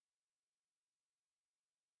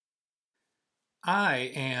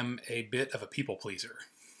I am a bit of a people pleaser.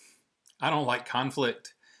 I don't like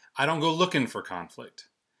conflict. I don't go looking for conflict.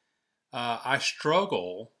 I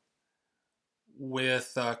struggle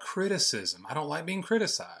with criticism. I don't like being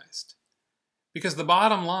criticized because the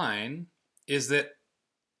bottom line is that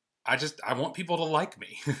I want people to like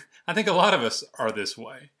me. I think a lot of us are this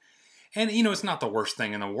way. And it's not the worst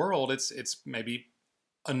thing in the world. It's maybe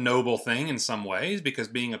a noble thing in some ways because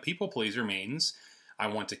being a people pleaser means I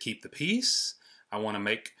want to keep the peace. I want to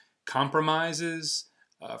make compromises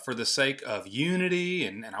for the sake of unity,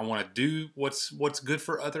 and I want to do what's good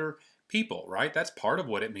for other people, right? That's part of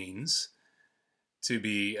what it means to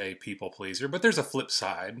be a people pleaser. But there's a flip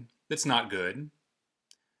side that's not good.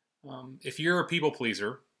 If you're a people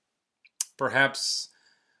pleaser, perhaps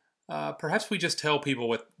we just tell people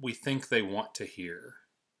what we think they want to hear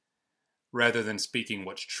rather than speaking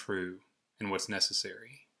what's true and what's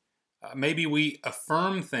necessary. Maybe we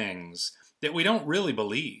affirm things that we don't really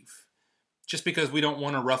believe just because we don't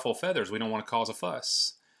want to ruffle feathers. We don't want to cause a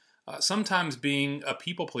fuss. Sometimes being a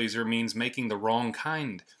people pleaser means making the wrong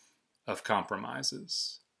kind of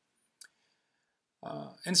compromises.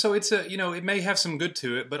 And so it may have some good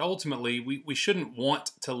to it, but ultimately we shouldn't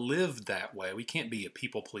want to live that way. We can't be a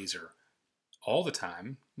people pleaser all the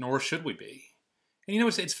time, nor should we be. And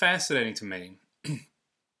it's fascinating to me.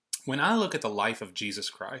 When I look at the life of Jesus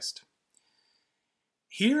Christ,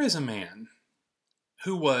 here is a man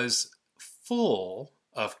who was full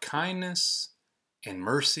of kindness and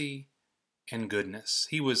mercy and goodness.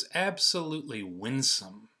 He was absolutely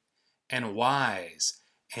winsome and wise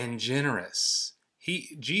and generous.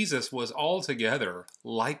 Jesus was altogether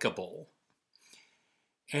likable,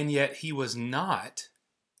 and yet he was not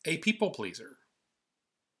a people pleaser.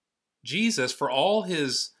 Jesus, for all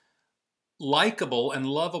his likable and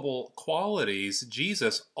lovable qualities,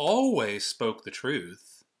 Jesus always spoke the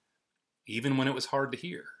truth, even when it was hard to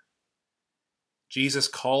hear. Jesus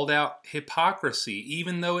called out hypocrisy,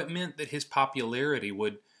 even though it meant that his popularity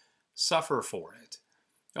would suffer for it.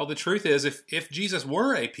 Well, the truth is, if Jesus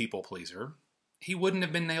were a people pleaser, he wouldn't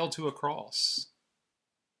have been nailed to a cross.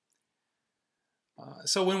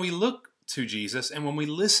 So when we look to Jesus and when we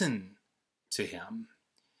listen to him,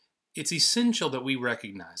 it's essential that we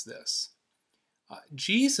recognize this.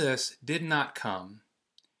 Jesus did not come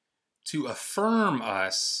to affirm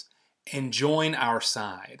us and join our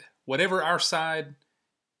side, whatever our side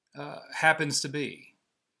happens to be.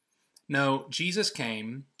 No, Jesus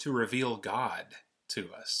came to reveal God to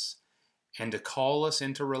us and to call us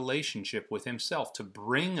into relationship with himself, to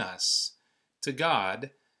bring us to God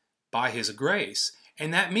by his grace.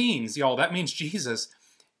 And that means Jesus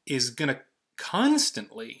is going to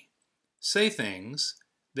constantly say things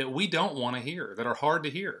that we don't want to hear, that are hard to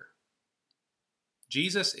hear.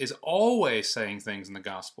 Jesus is always saying things in the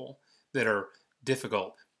gospel that are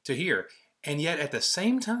difficult to hear. And yet at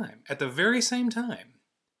the very same time,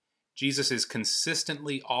 Jesus is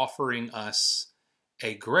consistently offering us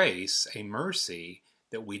a grace, a mercy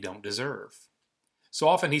that we don't deserve. So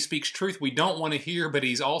often he speaks truth we don't want to hear, but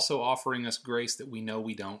he's also offering us grace that we know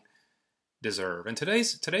we don't deserve. And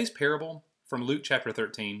today's parable from Luke chapter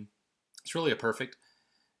 13, it's really a perfect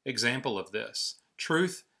example of this.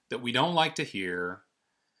 Truth that we don't like to hear,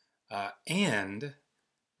 and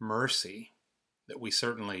mercy that we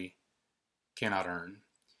certainly cannot earn.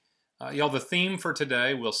 The theme for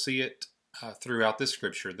today, we'll see it throughout this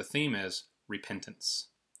scripture. The theme is repentance.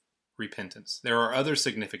 Repentance. There are other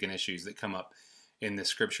significant issues that come up in this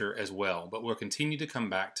scripture as well, but we'll continue to come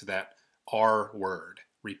back to that R word,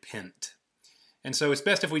 repent. And so it's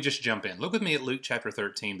best if we just jump in. Look with me at Luke chapter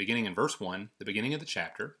 13, beginning in verse 1, the beginning of the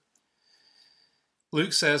chapter.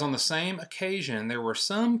 Luke says, "On the same occasion there were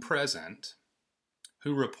some present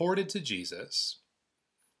who reported to Jesus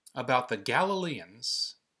about the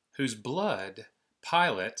Galileans whose blood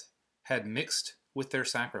Pilate had mixed with their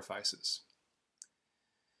sacrifices.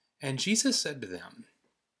 And Jesus said to them,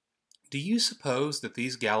 'Do you suppose that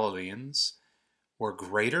these Galileans were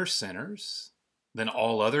greater sinners than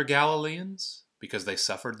all other Galileans because they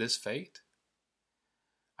suffered this fate?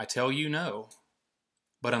 I tell you no.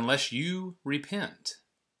 But unless you repent,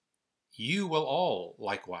 you will all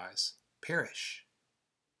likewise perish.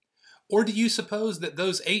 Or do you suppose that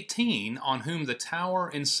those 18 on whom the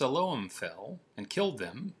tower in Siloam fell and killed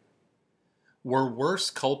them were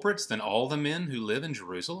worse culprits than all the men who live in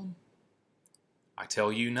Jerusalem? I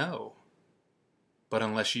tell you no. But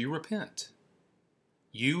unless you repent,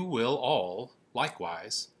 you will all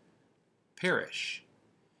likewise perish.'"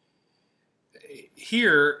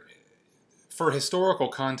 Here, for historical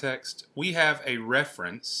context, we have a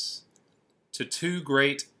reference to two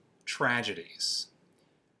great tragedies.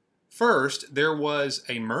 First, there was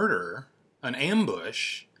a murder, an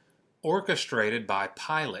ambush, orchestrated by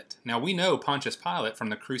Pilate. Now, we know Pontius Pilate from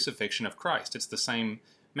the crucifixion of Christ. It's the same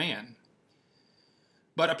man.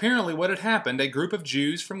 But apparently what had happened, a group of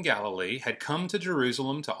Jews from Galilee had come to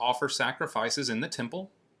Jerusalem to offer sacrifices in the temple.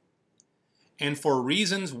 And for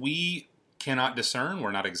reasons we cannot discern,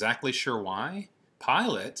 we're not exactly sure why,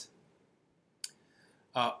 Pilate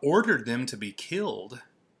ordered them to be killed,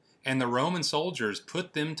 and the Roman soldiers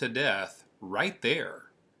put them to death right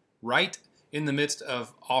there, right in the midst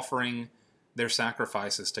of offering their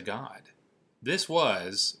sacrifices to God. This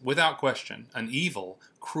was, without question, an evil,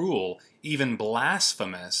 cruel, even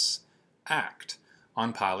blasphemous act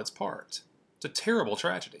on Pilate's part. It's a terrible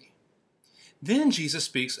tragedy. Then Jesus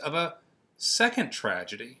speaks of a second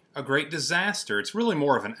tragedy, a great disaster. It's really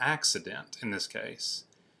more of an accident in this case,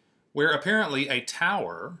 where apparently a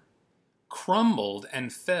tower crumbled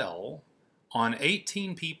and fell on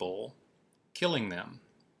 18 people, killing them.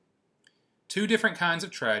 Two different kinds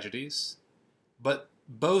of tragedies, but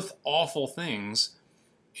both awful things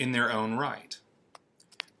in their own right.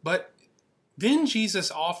 But then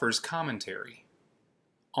Jesus offers commentary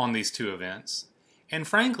on these two events, and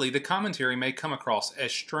frankly, the commentary may come across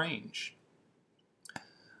as strange.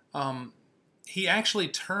 He actually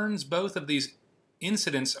turns both of these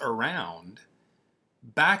incidents around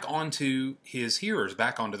back onto his hearers,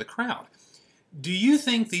 back onto the crowd. Do you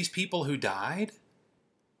think these people who died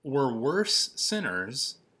were worse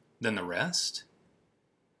sinners than the rest?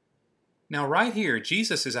 Now, right here,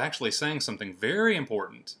 Jesus is actually saying something very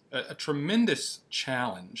important, a tremendous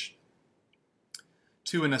challenge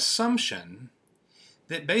to an assumption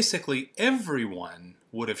that basically everyone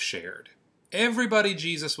would have shared. Everybody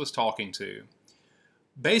Jesus was talking to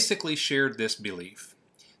basically shared this belief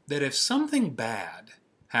that if something bad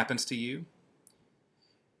happens to you,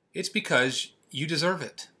 it's because you deserve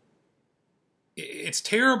it. It's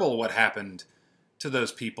terrible what happened to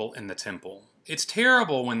those people in the temple. It's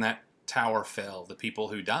terrible when that tower fell, the people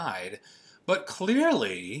who died. But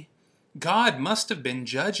clearly, God must have been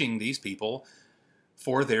judging these people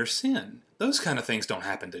for their sin. Those kind of things don't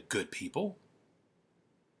happen to good people.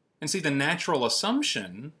 And see, the natural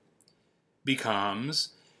assumption becomes,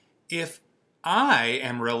 if I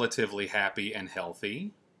am relatively happy and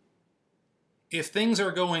healthy, if things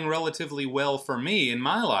are going relatively well for me in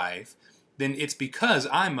my life, then it's because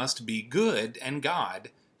I must be good and God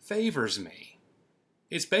favors me.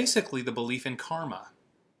 It's basically the belief in karma.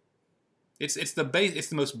 It's the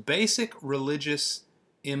most basic religious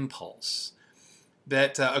impulse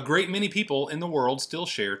that a great many people in the world still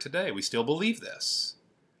share today. We still believe this.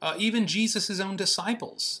 Even Jesus' own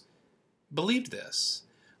disciples believed this.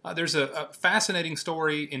 There's a fascinating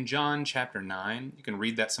story in John chapter 9. You can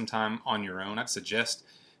read that sometime on your own. I'd suggest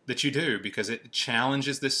that you do, because it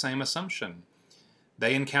challenges this same assumption.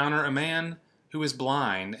 They encounter a man who is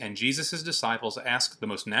blind, and Jesus' disciples ask the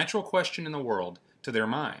most natural question in the world to their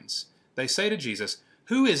minds. They say to Jesus,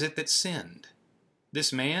 "Who is it that sinned,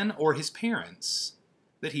 this man or his parents,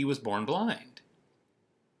 that he was born blind?"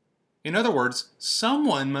 In other words,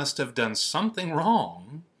 someone must have done something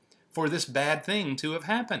wrong for this bad thing to have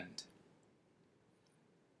happened.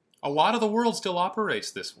 A lot of the world still operates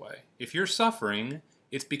this way. If you're suffering,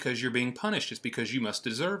 it's because you're being punished. It's because you must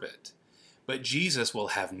deserve it. But Jesus will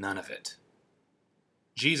have none of it.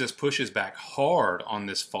 Jesus pushes back hard on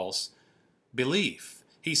this false belief.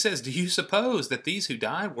 He says, "Do you suppose that these who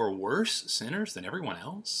died were worse sinners than everyone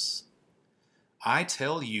else? I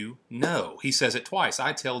tell you no." He says it twice.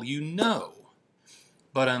 I tell you no.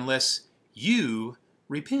 But unless you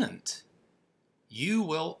repent, you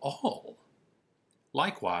will all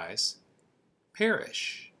likewise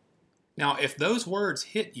perish. Now, if those words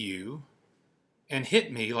hit you and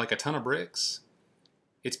hit me like a ton of bricks,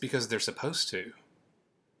 it's because they're supposed to.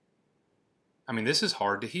 I mean, this is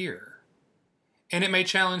hard to hear. And it may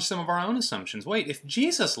challenge some of our own assumptions. Wait, if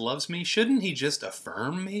Jesus loves me, shouldn't he just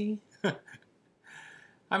affirm me?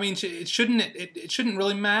 I mean, it shouldn't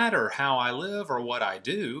really matter how I live or what I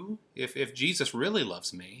do if Jesus really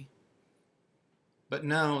loves me. But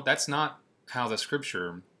no, that's not how the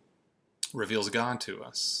Scripture reveals God to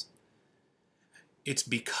us. It's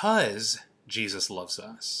because Jesus loves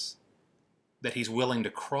us that he's willing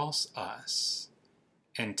to cross us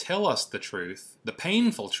and tell us the truth, the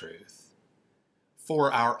painful truth,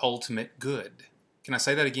 for our ultimate good. Can I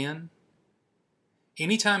say that again?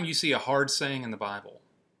 Anytime you see a hard saying in the Bible,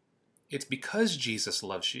 it's because Jesus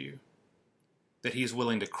loves you that he is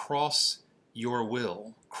willing to cross your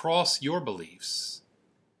will, cross your beliefs,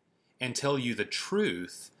 and tell you the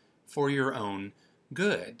truth for your own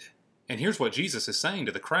good. And here's what Jesus is saying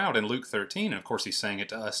to the crowd in Luke 13, and of course he's saying it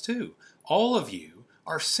to us too. All of you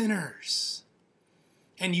are sinners,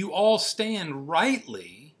 and you all stand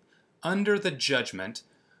rightly under the judgment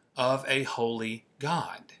of a holy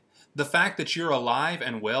God. The fact that you're alive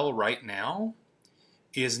and well right now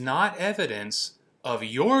is not evidence of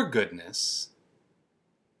your goodness.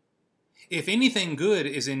 If anything good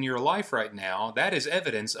is in your life right now, that is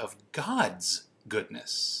evidence of God's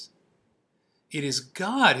goodness. It is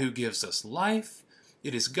God who gives us life.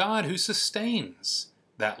 It is God who sustains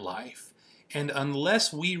that life. And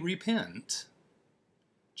unless we repent,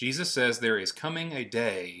 Jesus says there is coming a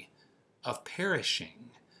day of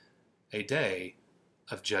perishing, a day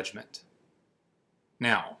of judgment.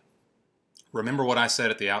 Now, remember what I said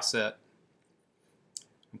at the outset?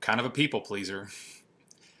 I'm kind of a people pleaser.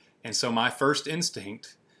 And so my first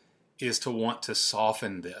instinct is to want to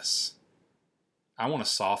soften this. I want to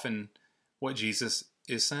soften what Jesus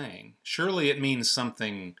is saying. Surely it means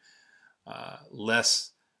something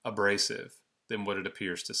less abrasive than what it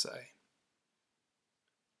appears to say.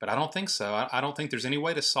 But I don't think so. I don't think there's any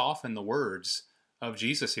way to soften the words of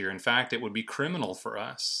Jesus here. In fact, it would be criminal for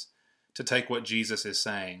us to take what Jesus is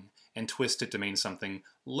saying and twist it to mean something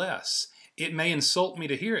less. It may insult me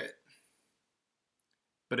to hear it,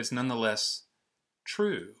 but it's nonetheless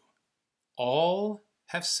true. All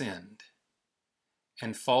have sinned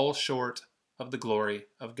and fall short of the glory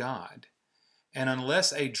of God. And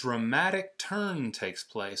unless a dramatic turn takes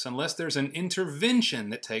place, unless there's an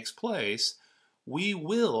intervention that takes place, we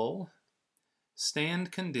will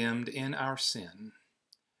stand condemned in our sin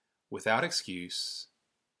without excuse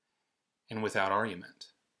and without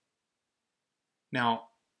argument. Now,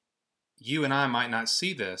 you and I might not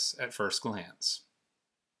see this at first glance,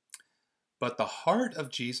 but the heart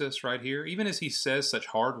of Jesus right here, even as he says such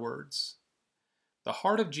hard words, the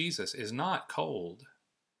heart of Jesus is not cold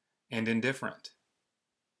and indifferent.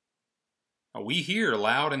 Now, we hear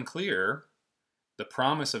loud and clear the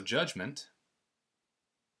promise of judgment,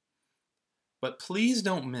 but please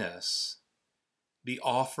don't miss the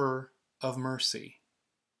offer of mercy.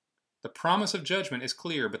 The promise of judgment is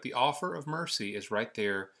clear, but the offer of mercy is right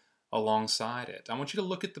there alongside it. I want you to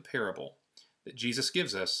look at the parable that Jesus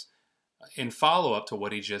gives us in follow-up to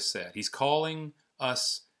what he just said. He's calling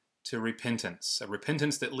us to repentance, a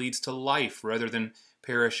repentance that leads to life rather than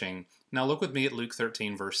perishing. Now look with me at Luke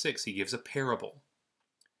 13, verse 6. He gives a parable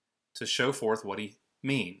to show forth what he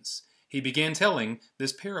means. He began telling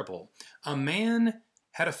this parable. A man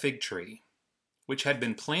had a fig tree which had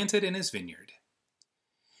been planted in his vineyard,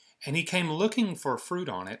 and he came looking for fruit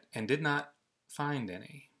on it and did not find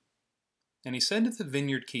any. And he said to the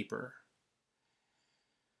vineyard keeper,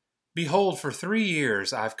 "Behold, for 3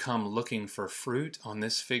 years I've come looking for fruit on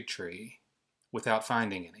this fig tree without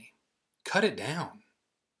finding any. Cut it down.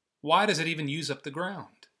 Why does it even use up the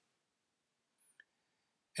ground?"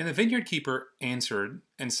 And the vineyard keeper answered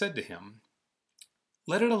and said to him,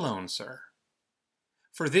 "Let it alone, sir,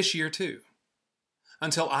 for this year too,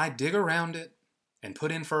 until I dig around it and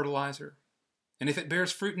put in fertilizer. And if it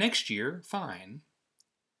bears fruit next year, fine.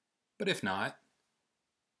 But if not,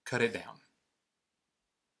 cut it down."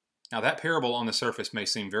 Now that parable on the surface may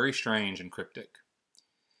seem very strange and cryptic.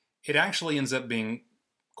 It actually ends up being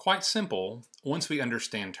quite simple once we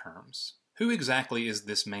understand terms. Who exactly is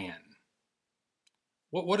this man?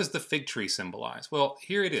 What does the fig tree symbolize? Well,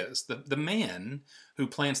 here it is. The man who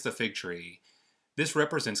plants the fig tree, this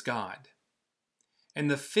represents God. And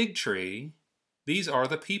the fig tree, these are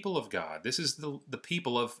the people of God. This is the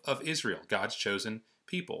people of Israel, God's chosen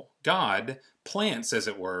people. God plants, as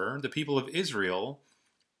it were, the people of Israel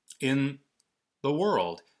in the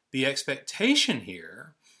world. The expectation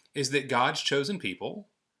here is that God's chosen people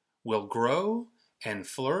will grow and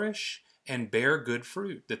flourish and bear good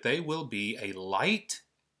fruit, that they will be a light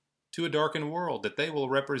to a darkened world, that they will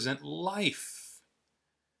represent life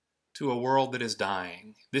to a world that is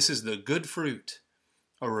dying. This is the good fruit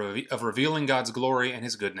of revealing God's glory and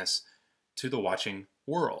his goodness to the watching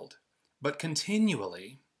world. But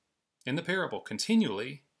continually, in the parable,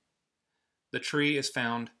 continually, the tree is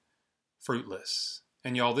found fruitless.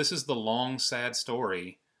 And y'all, this is the long, sad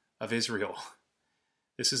story of Israel.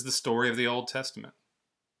 This is the story of the Old Testament.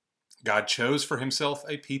 God chose for himself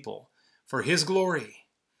a people for his glory,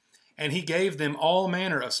 and he gave them all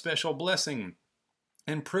manner of special blessing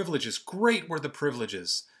and privileges. Great were the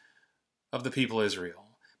privileges of the people of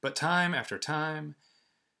Israel. But time after time,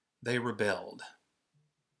 they rebelled.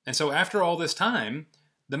 And so after all this time,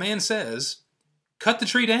 the man says, cut the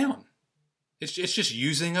tree down. It's just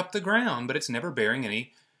using up the ground, but it's never bearing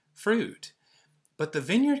any fruit. But the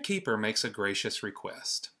vineyard keeper makes a gracious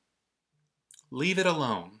request. Leave it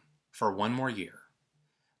alone. for one more year.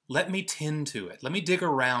 Let me tend to it. Let me dig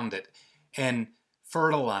around it and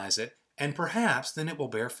fertilize it, and perhaps then it will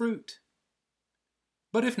bear fruit.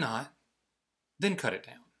 But if not, then cut it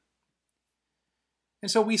down. And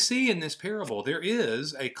so we see in this parable there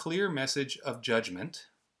is a clear message of judgment,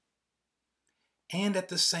 and at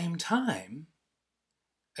the same time,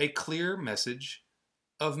 a clear message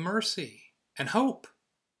of mercy and hope.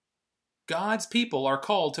 God's people are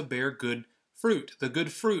called to bear good fruit, the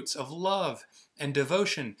good fruits of love and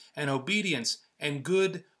devotion and obedience and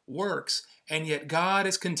good works, and yet God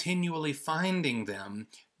is continually finding them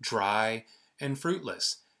dry and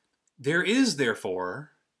fruitless. There is,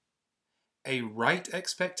 therefore, a right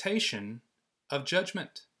expectation of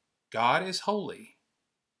judgment. God is holy.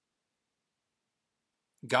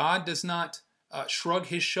 God does not shrug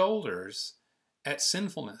his shoulders at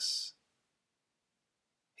sinfulness.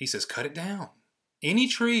 He says, cut it down. Any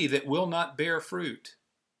tree that will not bear fruit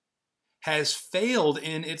has failed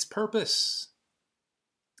in its purpose.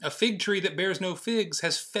 A fig tree that bears no figs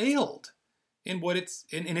has failed in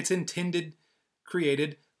its intended,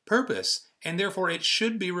 created purpose, and therefore it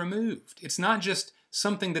should be removed. It's not just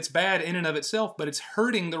something that's bad in and of itself, but it's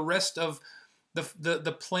hurting the rest of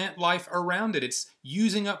the plant life around it. It's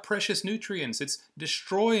using up precious nutrients. It's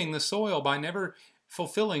destroying the soil by never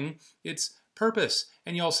fulfilling its purpose.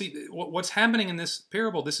 And y'all see what's happening in this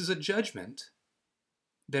parable. This is a judgment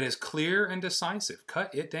that is clear and decisive.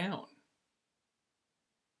 Cut it down.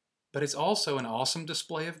 But it's also an awesome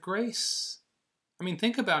display of grace. I mean,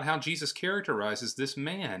 think about how Jesus characterizes this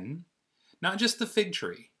man, not just the fig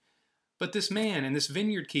tree, but this man and this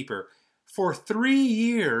vineyard keeper. For 3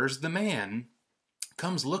 years, the man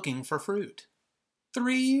comes looking for fruit.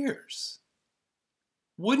 3 years.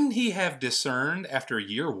 Wouldn't he have discerned after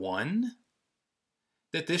year 1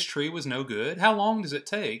 that this tree was no good? How long does it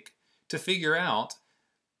take to figure out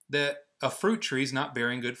that a fruit tree is not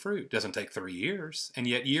bearing good fruit? It doesn't take 3 years. And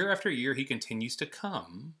yet year after year, he continues to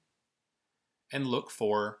come and look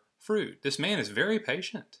for fruit. This man is very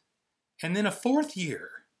patient. And then a 4th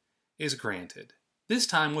year is granted, this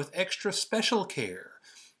time with extra special care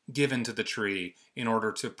given to the tree in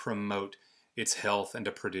order to promote its health and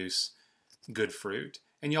to produce good fruit.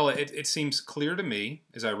 And y'all, it seems clear to me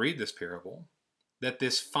as I read this parable that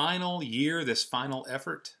this final year, this final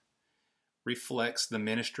effort, reflects the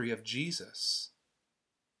ministry of Jesus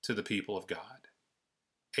to the people of God.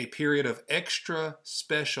 A period of extra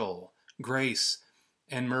special grace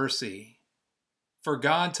and mercy for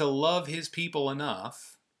God to love his people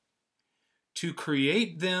enough to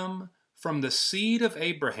create them from the seed of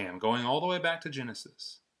Abraham, going all the way back to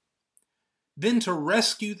Genesis, then to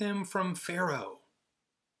rescue them from Pharaoh,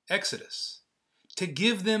 Exodus, to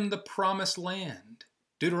give them the promised land,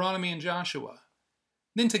 Deuteronomy and Joshua,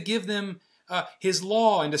 then to give them his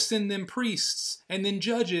law and to send them priests and then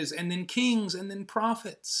judges and then kings and then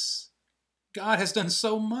prophets. God has done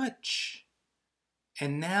so much.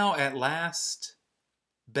 And now at last,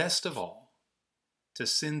 best of all, to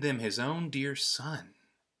send them his own dear Son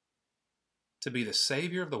to be the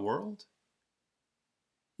Savior of the world.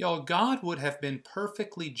 Y'all, God would have been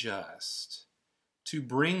perfectly just to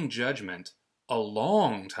bring judgment a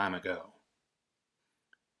long time ago.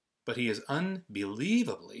 But he is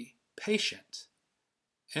unbelievably patient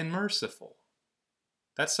and merciful.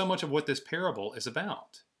 That's so much of what this parable is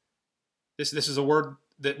about. This is a word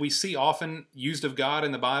that we see often used of God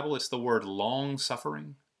in the Bible. It's the word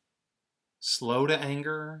long-suffering, slow to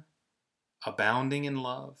anger, abounding in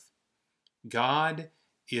love. God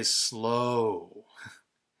is slow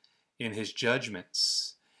in his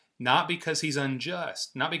judgments, not because he's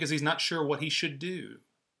unjust, not because he's not sure what he should do.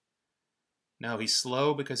 No, he's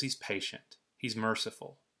slow because he's patient. He's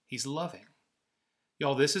merciful. He's loving.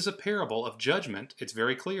 Y'all, this is a parable of judgment. It's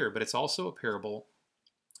very clear, but it's also a parable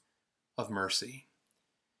of mercy.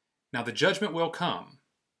 Now, the judgment will come,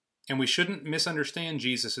 and we shouldn't misunderstand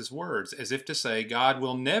Jesus' words as if to say God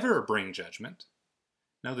will never bring judgment.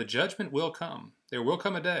 No, the judgment will come. There will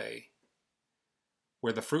come a day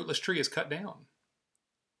where the fruitless tree is cut down.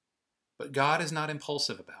 But God is not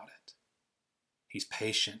impulsive about it. He's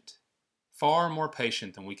patient, far more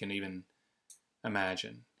patient than we can even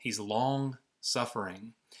imagine. He's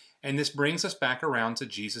long-suffering. And this brings us back around to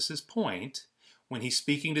Jesus' point when he's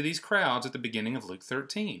speaking to these crowds at the beginning of Luke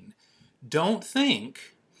 13. Don't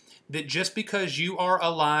think that just because you are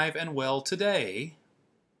alive and well today,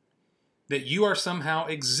 that you are somehow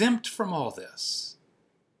exempt from all this.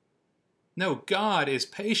 No, God is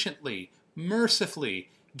patiently, mercifully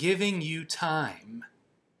giving you time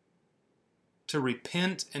to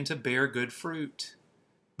repent and to bear good fruit.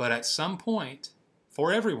 But at some point,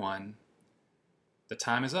 for everyone, The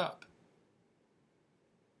time is up.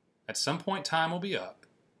 At some point, time will be up,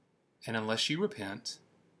 and unless you repent,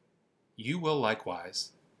 you will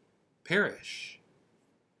likewise perish.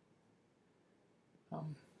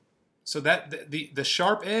 So that the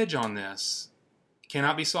sharp edge on this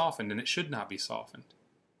cannot be softened, and it should not be softened.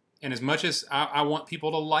 And as much as I want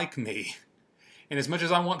people to like me, and as much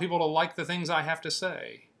as I want people to like the things I have to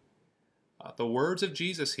say, the words of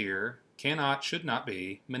Jesus here should not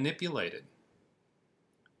be manipulated.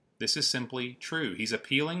 This is simply true. He's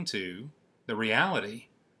appealing to the reality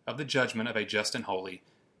of the judgment of a just and holy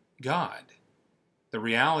God. The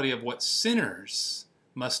reality of what sinners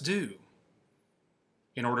must do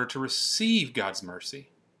in order to receive God's mercy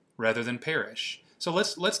rather than perish. So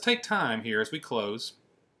let's take time here as we close.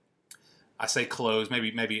 I say close,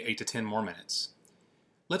 maybe 8 to 10 more minutes.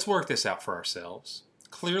 Let's work this out for ourselves.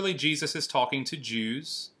 Clearly, Jesus is talking to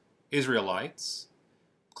Jews, Israelites.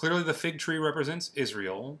 Clearly, the fig tree represents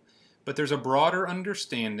Israel, but there's a broader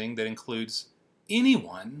understanding that includes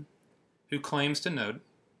anyone who claims to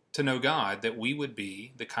know God, that we would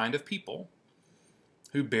be the kind of people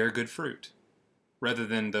who bear good fruit, rather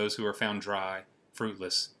than those who are found dry,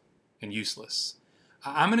 fruitless, and useless.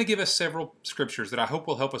 I'm going to give us several scriptures that I hope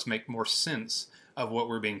will help us make more sense of what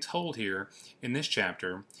we're being told here in this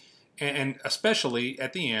chapter, and especially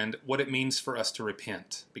at the end, what it means for us to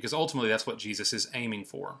repent, because ultimately that's what Jesus is aiming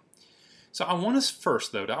for. So I want us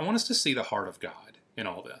first, though, I want us to see the heart of God in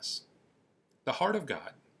all this. The heart of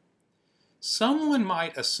God. Someone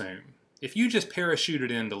might assume, if you just parachuted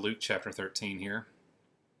into Luke chapter 13 here,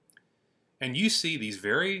 and you see these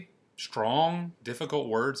very strong, difficult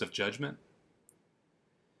words of judgment,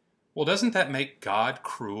 well, doesn't that make God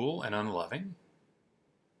cruel and unloving?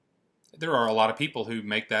 There are a lot of people who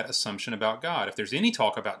make that assumption about God. If there's any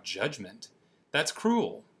talk about judgment, that's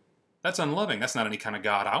cruel. That's unloving. That's not any kind of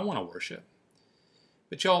God I want to worship.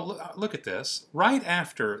 But y'all, look at this. Right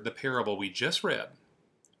after the parable we just read,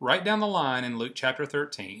 right down the line in Luke chapter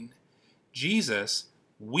 13, Jesus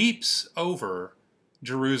weeps over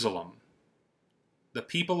Jerusalem, the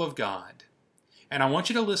people of God. And I want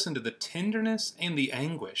you to listen to the tenderness and the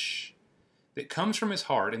anguish that comes from his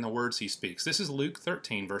heart in the words he speaks. This is Luke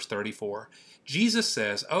 13, verse 34. Jesus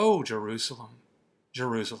says, "Oh, Jerusalem,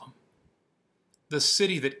 Jerusalem, the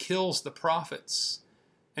city that kills the prophets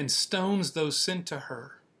and stones those sent to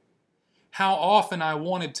her. How often I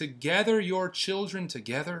wanted to gather your children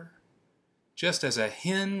together, just as a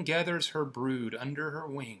hen gathers her brood under her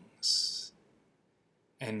wings,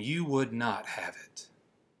 and you would not have it."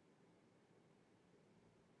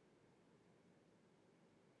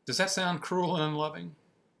 Does that sound cruel and unloving?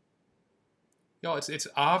 Y'all, it's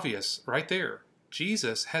obvious right there.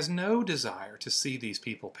 Jesus has no desire to see these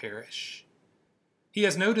people perish. He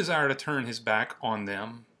has no desire to turn his back on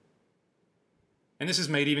them. And this is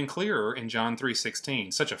made even clearer in John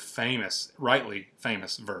 3:16, such a famous, rightly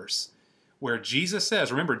famous verse, where Jesus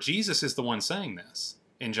says, remember, Jesus is the one saying this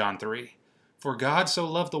in John 3, "For God so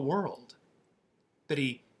loved the world that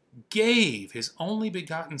he gave his only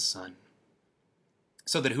begotten Son,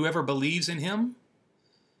 so that whoever believes in him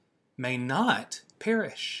may not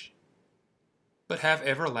perish, but have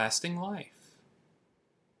everlasting life."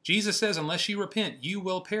 Jesus says, unless you repent, you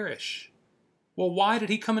will perish. Well, why did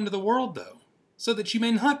he come into the world, though? So that you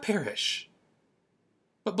may not perish,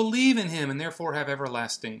 but believe in him and therefore have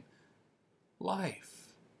everlasting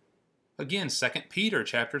life. Again, 2 Peter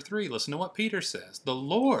chapter 3, listen to what Peter says. "The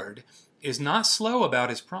Lord is not slow about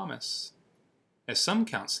his promise, as some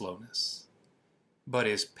count slowness, but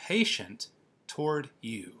is patient toward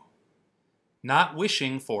you, not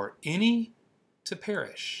wishing for any to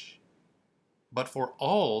perish, but for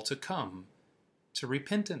all to come to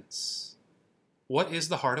repentance." What is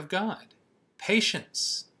the heart of God?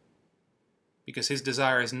 Patience. Because his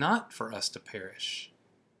desire is not for us to perish,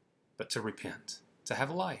 but to repent, to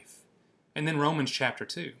have life. And then Romans chapter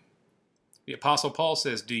 2. The Apostle Paul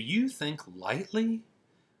says, "Do you think lightly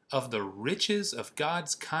of the riches of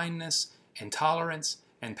God's kindness and tolerance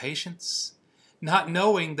and patience, not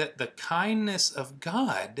knowing that the kindness of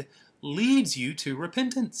God leads you to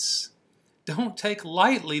repentance?" Don't take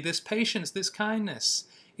lightly this patience, this kindness.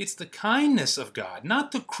 It's the kindness of God,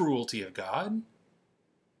 not the cruelty of God.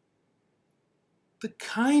 The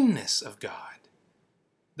kindness of God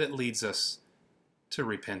that leads us to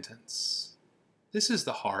repentance. This is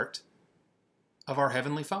the heart of our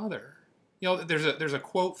Heavenly Father. You know, there's a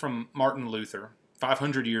quote from Martin Luther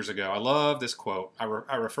 500 years ago. I love this quote. I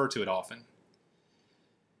refer to it often.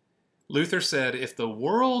 Luther said, "If the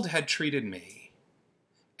world had treated me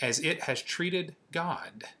as it has treated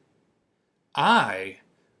God, I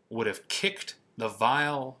would have kicked the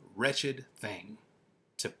vile, wretched thing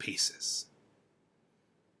to pieces.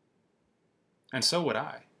 And so would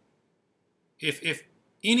I. If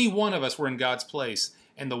any one of us were in God's place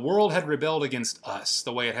and the world had rebelled against us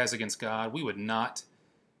the way it has against God, we would not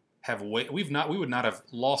have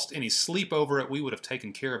lost any sleep over it. We would have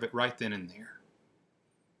taken care of it right then and there.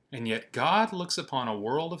 And yet God looks upon a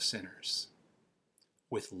world of sinners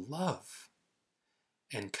with love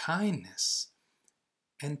and kindness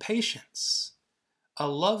and patience. A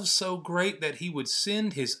love so great that he would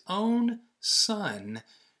send his own Son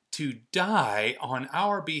to die on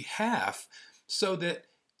our behalf so that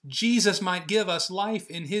Jesus might give us life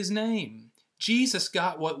in his name. Jesus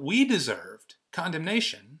got what we deserved,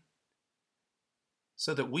 condemnation,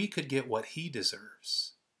 so that we could get what he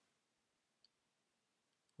deserves,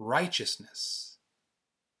 righteousness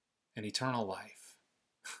and eternal life.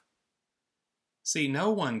 See, no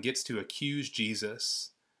one gets to accuse Jesus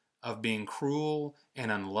of being cruel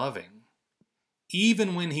and unloving,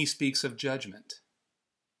 even when he speaks of judgment.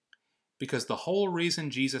 Because the whole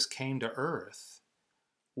reason Jesus came to earth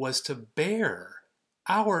was to bear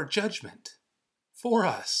our judgment for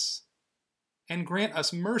us and grant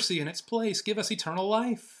us mercy in its place, give us eternal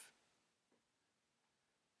life.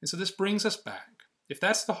 And so this brings us back. If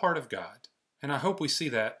that's the heart of God, and I hope we see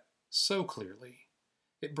that so clearly,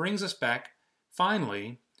 it brings us back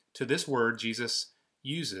finally to this word Jesus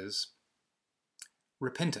uses,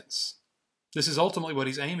 repentance. This is ultimately what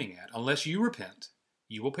he's aiming at. Unless you repent,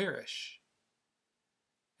 you will perish.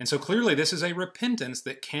 And so clearly this is a repentance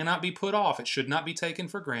that cannot be put off. It should not be taken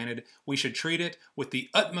for granted. We should treat it with the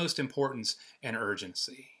utmost importance and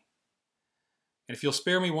urgency. And if you'll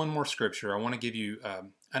spare me one more scripture, I want to give you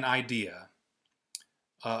an idea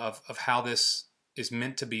of how this is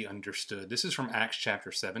meant to be understood. This is from Acts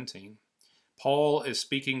chapter 17. Paul is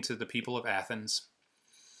speaking to the people of Athens,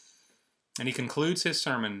 and he concludes his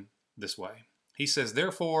sermon this way. He says,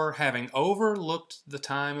 "Therefore, having overlooked the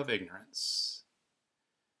time of ignorance,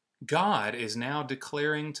 God is now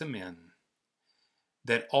declaring to men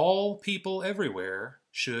that all people everywhere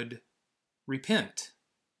should repent,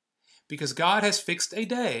 because God has fixed a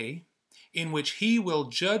day in which he will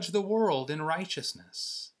judge the world in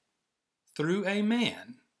righteousness through a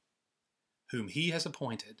man whom he has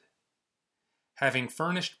appointed, having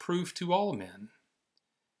furnished proof to all men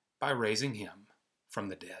by raising him from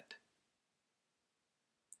the dead."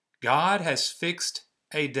 God has fixed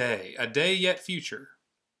a day yet future,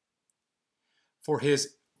 for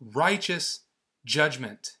his righteous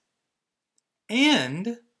judgment.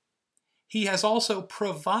 And he has also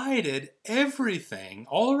provided everything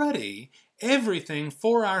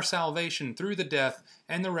for our salvation through the death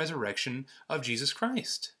and the resurrection of Jesus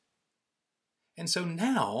Christ. And so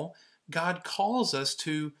now God calls us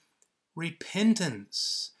to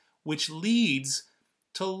repentance, which leads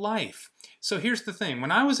to life. So here's the thing.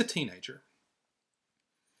 When I was a teenager,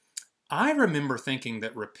 I remember thinking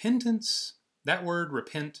that repentance, that word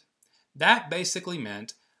repent, that basically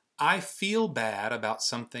meant I feel bad about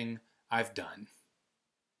something I've done,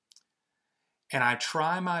 and I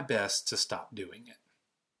try my best to stop doing it.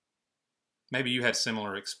 Maybe you had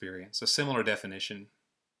similar experience, a similar definition.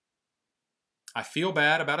 I feel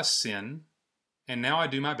bad about a sin, and now I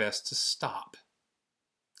do my best to stop.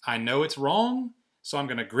 I know it's wrong, so I'm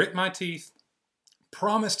going to grit my teeth,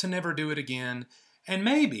 promise to never do it again, and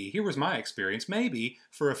maybe, here was my experience, maybe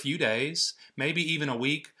for a few days, maybe even a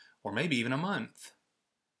week, or maybe even a month,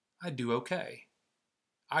 I'd do okay.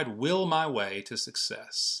 I'd will my way to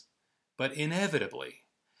success. But inevitably,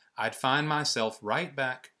 I'd find myself right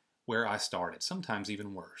back where I started, sometimes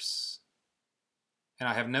even worse. And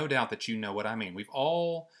I have no doubt that you know what I mean. We've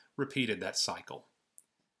all repeated that cycle.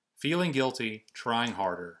 Feeling guilty, trying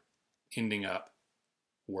harder, ending up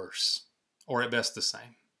worse, or at best the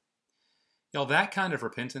same. Y'all, that kind of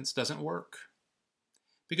repentance doesn't work,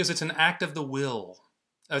 because it's an act of the will.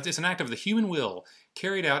 It's an act of the human will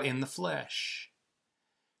carried out in the flesh.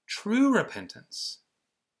 True repentance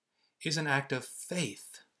is an act of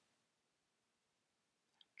faith.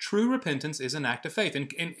 True repentance is an act of faith.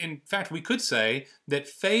 In fact, we could say that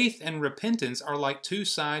faith and repentance are like two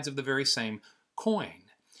sides of the very same coin,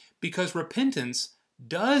 because repentance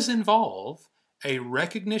does involve a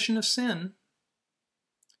recognition of sin,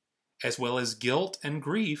 as well as guilt and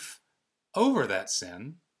grief over that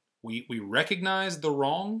sin. We recognize the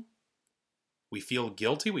wrong, we feel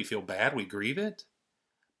guilty, we feel bad, we grieve it.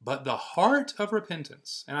 But the heart of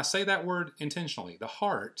repentance, and I say that word intentionally, the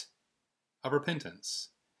heart of repentance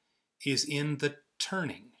is in the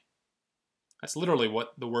turning. That's literally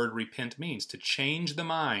what the word repent means, to change the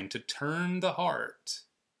mind, to turn the heart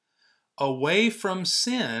away from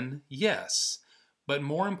sin, yes, but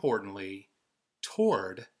more importantly,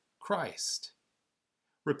 toward Christ.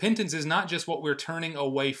 Repentance is not just what we're turning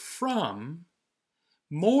away from.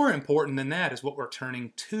 More important than that is what we're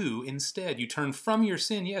turning to instead. You turn from your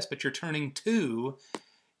sin, yes, but you're turning to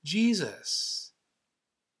Jesus.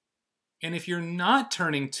 And if you're not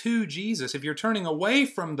turning to Jesus, if you're turning away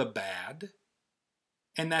from the bad,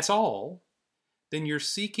 and that's all, then you're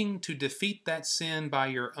seeking to defeat that sin by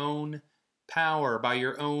your own power, by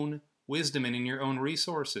your own wisdom, and in your own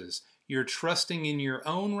resources. You're trusting in your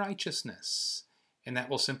own righteousness, and that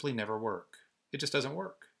will simply never work. It just doesn't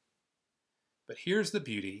work. But here's the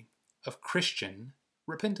beauty of Christian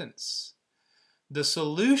repentance. The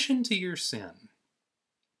solution to your sin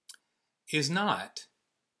is not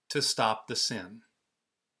to stop the sin.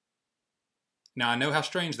 Now, I know how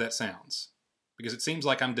strange that sounds, because it seems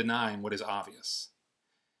like I'm denying what is obvious.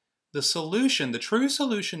 The solution, the true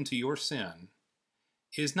solution to your sin,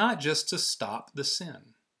 is not just to stop the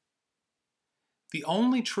sin. The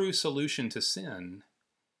only true solution to sin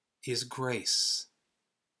is grace,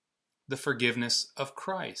 the forgiveness of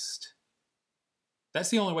Christ. That's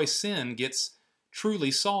the only way sin gets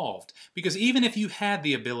truly solved. Because even if you had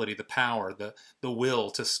the ability, the power, the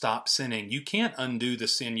will to stop sinning, you can't undo the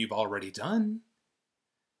sin you've already done.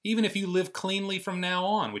 Even if you live cleanly from now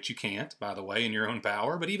on, which you can't, by the way, in your own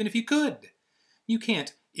power, but even if you could, you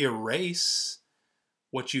can't erase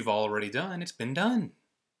what you've already done. It's been done.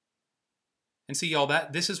 And see, y'all,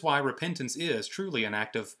 this is why repentance is truly an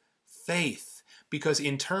act of faith. Because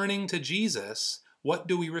in turning to Jesus, what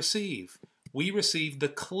do we receive? We receive the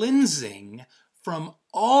cleansing from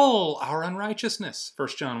all our unrighteousness, 1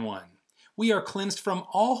 John 1. We are cleansed from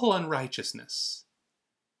all unrighteousness,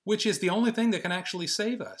 which is the only thing that can actually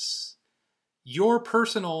save us. Your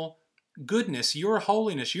personal goodness, your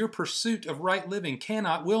holiness, your pursuit of right living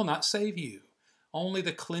will not save you. Only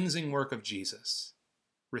the cleansing work of Jesus,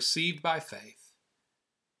 received by faith,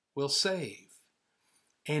 will save.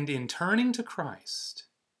 And in turning to Christ,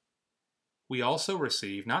 we also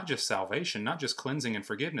receive not just salvation, not just cleansing and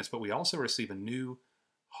forgiveness, but we also receive a new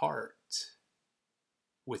heart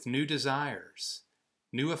with new desires,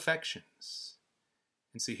 new affections.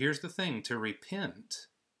 And see, here's the thing. To repent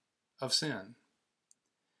of sin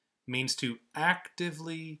means to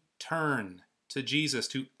actively turn to Jesus,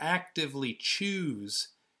 to actively choose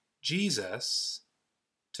Jesus,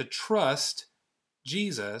 to trust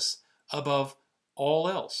Jesus above all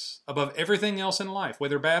else, above everything else in life,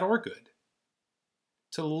 whether bad or good.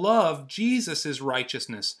 To love Jesus'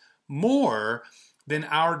 righteousness more than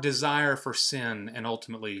our desire for sin and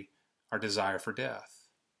ultimately our desire for death.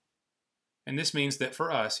 And this means that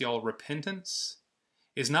for us, y'all, repentance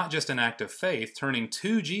is not just an act of faith, turning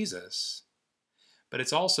to Jesus, but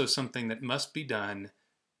it's also something that must be done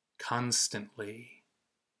constantly,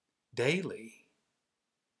 daily.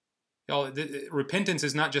 Y'all, repentance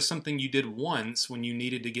is not just something you did once when you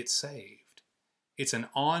needed to get saved. It's an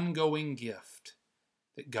ongoing gift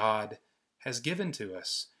that God has given to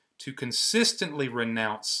us to consistently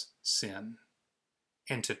renounce sin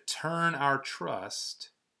and to turn our trust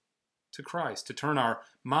to Christ, to turn our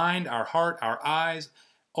mind, our heart, our eyes,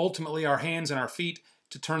 ultimately our hands and our feet,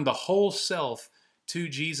 to turn the whole self to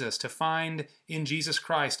Jesus, to find in Jesus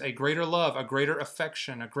Christ a greater love, a greater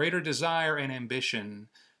affection, a greater desire and ambition,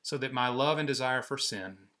 so that my love and desire for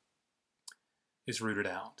sin is rooted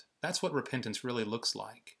out. That's what repentance really looks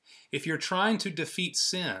like. If you're trying to defeat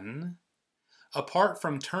sin, apart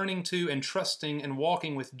from turning to and trusting and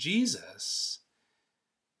walking with Jesus,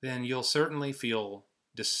 then you'll certainly feel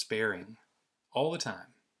despairing all the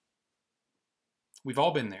time. We've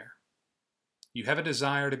all been there. You have a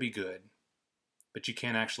desire to be good, but you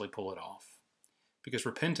can't actually pull it off. Because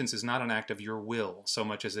repentance is not an act of your will so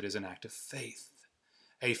much as it is an act of faith.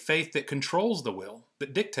 A faith that controls the will,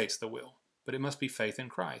 that dictates the will. But it must be faith in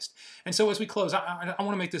Christ. And so as we close, I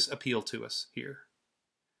want to make this appeal to us here.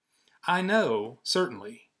 I know,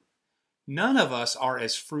 certainly, none of us are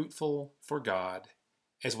as fruitful for God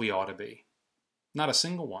as we ought to be. Not a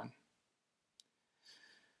single one.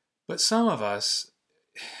 But some of us,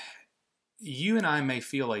 you and I may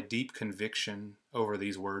feel a deep conviction over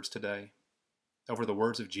these words today, over the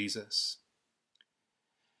words of Jesus.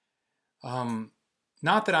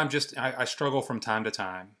 Not that I struggle from time to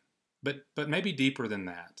time, but maybe deeper than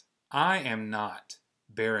that. I am not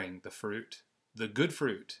bearing the fruit, the good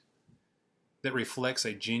fruit, that reflects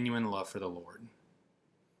a genuine love for the Lord.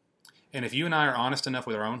 And if you and I are honest enough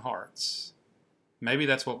with our own hearts, maybe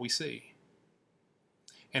that's what we see.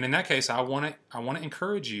 And in that case, I want to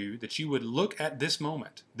encourage you that you would look at this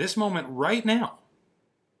moment right now,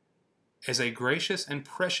 as a gracious and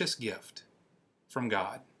precious gift from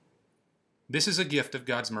God. This is a gift of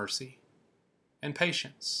God's mercy and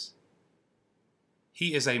patience.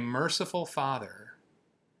 He is a merciful Father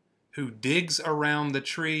who digs around the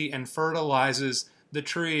tree and fertilizes the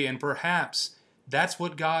tree. And perhaps that's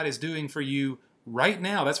what God is doing for you right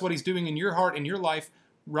now. That's what He's doing in your heart, in your life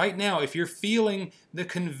right now. If you're feeling the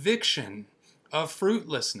conviction of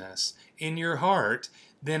fruitlessness in your heart,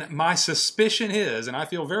 then my suspicion is, and I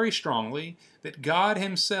feel very strongly, that God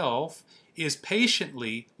Himself is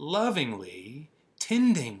patiently, lovingly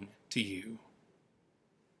tending to you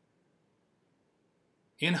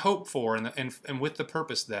in hope for and with the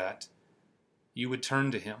purpose that you would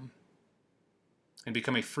turn to Him and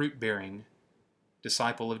become a fruit-bearing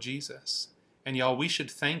disciple of Jesus. And y'all, we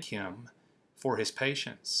should thank Him for His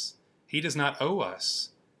patience. He does not owe us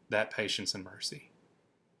that patience and mercy.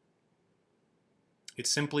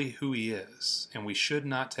 It's simply who He is, and we should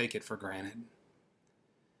not take it for granted.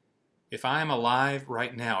 If I am alive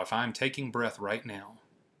right now, if I am taking breath right now,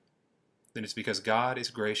 then it's because God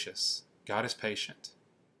is gracious. God is patient.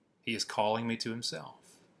 He is calling me to Himself.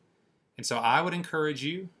 And so I would encourage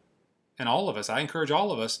you, and all of us, I encourage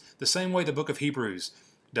all of us, the same way the book of Hebrews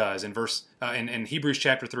does in Hebrews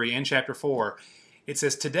chapter 3 and chapter 4. It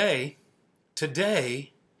says, today,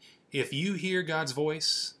 if you hear God's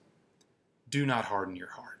voice, do not harden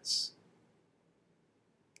your hearts.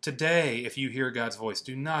 Today, if you hear God's voice,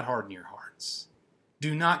 do not harden your hearts.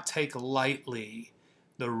 Do not take lightly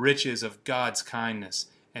the riches of God's kindness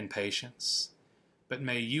and patience. But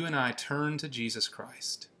may you and I turn to Jesus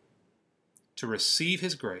Christ to receive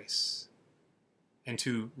His grace and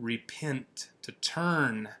to repent, to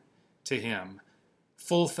turn to Him,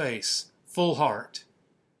 full face, full heart,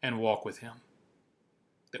 and walk with Him,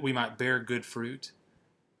 that we might bear good fruit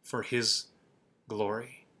for His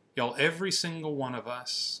glory. Y'all, every single one of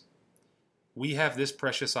us, we have this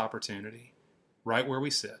precious opportunity right where we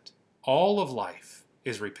sit. All of life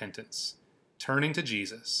is repentance, turning to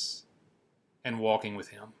Jesus and walking with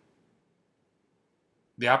Him.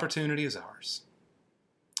 The opportunity is ours.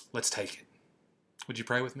 Let's take it. Would you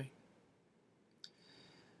pray with me?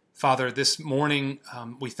 Father, this morning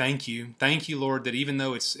we thank you. Thank you, Lord, that even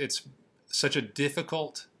though it's such a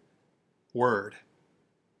difficult word,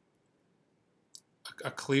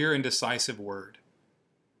 a clear and decisive word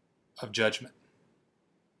of judgment,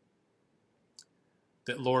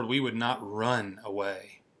 that, Lord, we would not run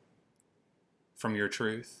away from your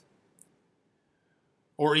truth.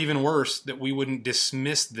 Or even worse, that we wouldn't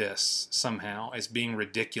dismiss this somehow as being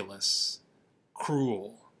ridiculous,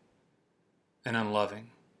 cruel, and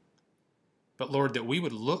unloving. But Lord, that we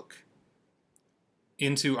would look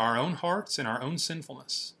into our own hearts and our own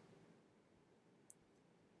sinfulness.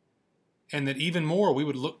 And that even more, we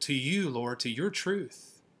would look to you, Lord, to your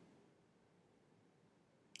truth.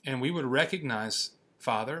 And we would recognize,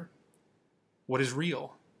 Father, what is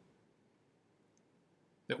real.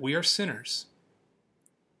 That we are sinners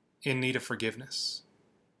in need of forgiveness,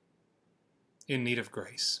 in need of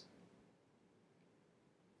grace.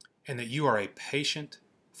 And that you are a patient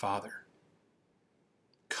Father,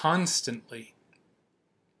 constantly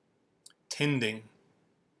tending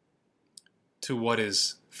to what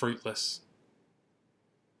is fruitless.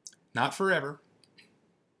 Not forever.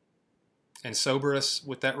 And sober us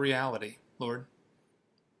with that reality, Lord.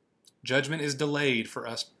 Judgment is delayed for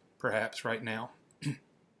us, perhaps, right now.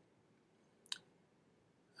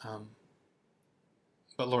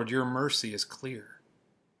 But Lord, your mercy is clear.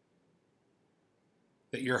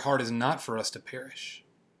 That your heart is not for us to perish.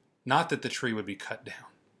 Not that the tree would be cut down.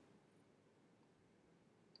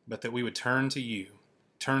 But that we would turn to you,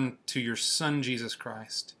 turn to your Son, Jesus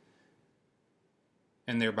Christ,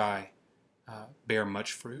 and thereby bear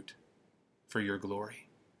much fruit for your glory.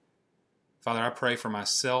 Father, I pray for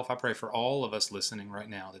myself, I pray for all of us listening right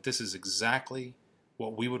now, that this is exactly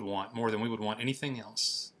what we would want, more than we would want anything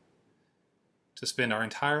else, to spend our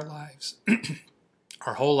entire lives,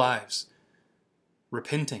 our whole lives,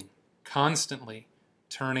 repenting, constantly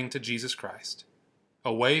turning to Jesus Christ,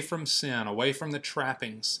 away from sin, away from the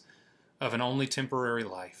trappings of an only temporary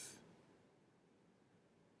life.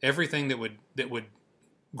 Everything that would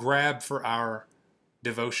grab for our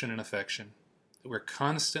devotion and affection, that we're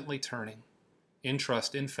constantly turning in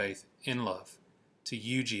trust, in faith, in love to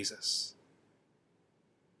you, Jesus,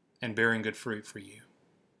 and bearing good fruit for you,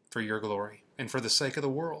 for your glory, and for the sake of the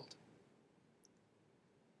world.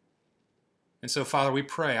 And so, Father, we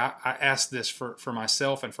pray, I ask this for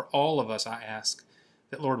myself and for all of us, I ask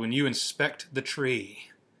that, Lord, when you inspect the tree,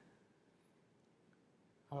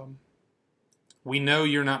 we know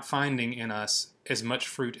you're not finding in us as much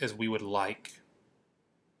fruit as we would like.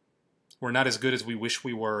 We're not as good as we wish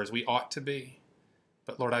we were, as we ought to be.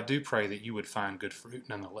 But Lord, I do pray that you would find good fruit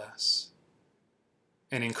nonetheless.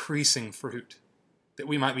 and increasing fruit, that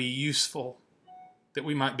we might be useful, that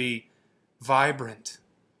we might be vibrant,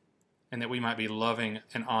 and that we might be loving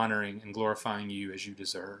and honoring and glorifying you as you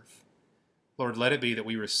deserve. Lord, let it be that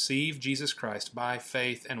we receive Jesus Christ by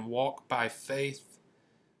faith and walk by faith,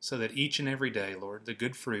 so that each and every day, Lord, the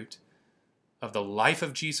good fruit of the life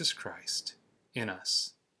of Jesus Christ in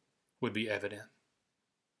us would be evident.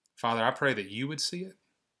 Father, I pray that you would see it,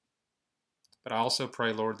 but I also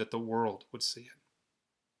pray, Lord, that the world would see it,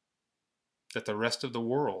 that the rest of the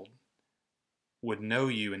world would know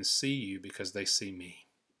you and see you because they see me.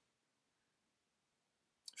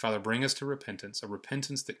 Father, bring us to repentance, a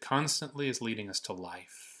repentance that constantly is leading us to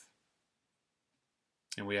life.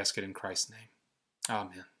 And we ask it in Christ's name.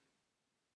 Amen.